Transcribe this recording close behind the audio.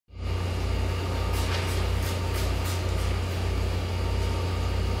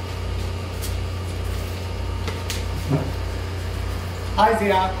Hi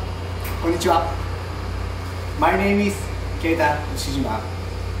there! こんにちは。My name is Keita Ushijima.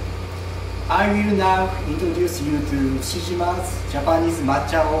 I will now introduce you to Ushijima's Japanese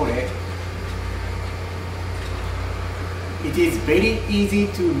matcha au lait. It is very easy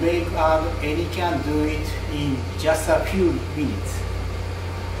to make and any can do it in just a few minutes.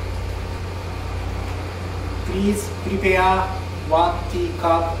 Please prepare 1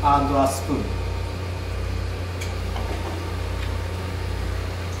 teacup and a spoon.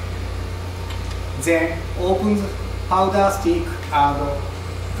 Then open the powder stick and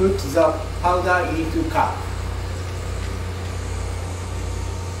put the powder into cup.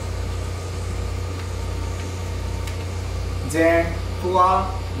 Then pour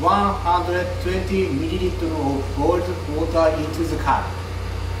 120 ml of boiled water into the cup.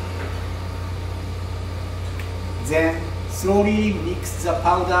 Then slowly mix the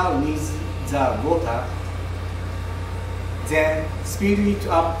powder with the water. Then speed it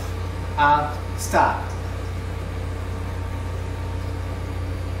up and stir.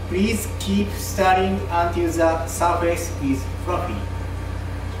 Please keep stirring until the surface is fluffy.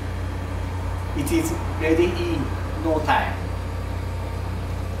 It is ready in no time.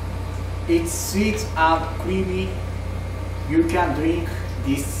 It's sweet and creamy. You can drink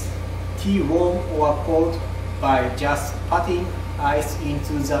this tea warm or cold by just putting ice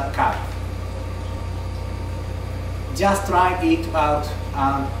into the cup. Just try it out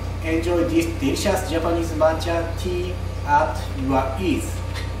and enjoy this delicious Japanese matcha tea at your ease.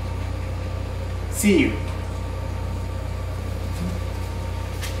 See you!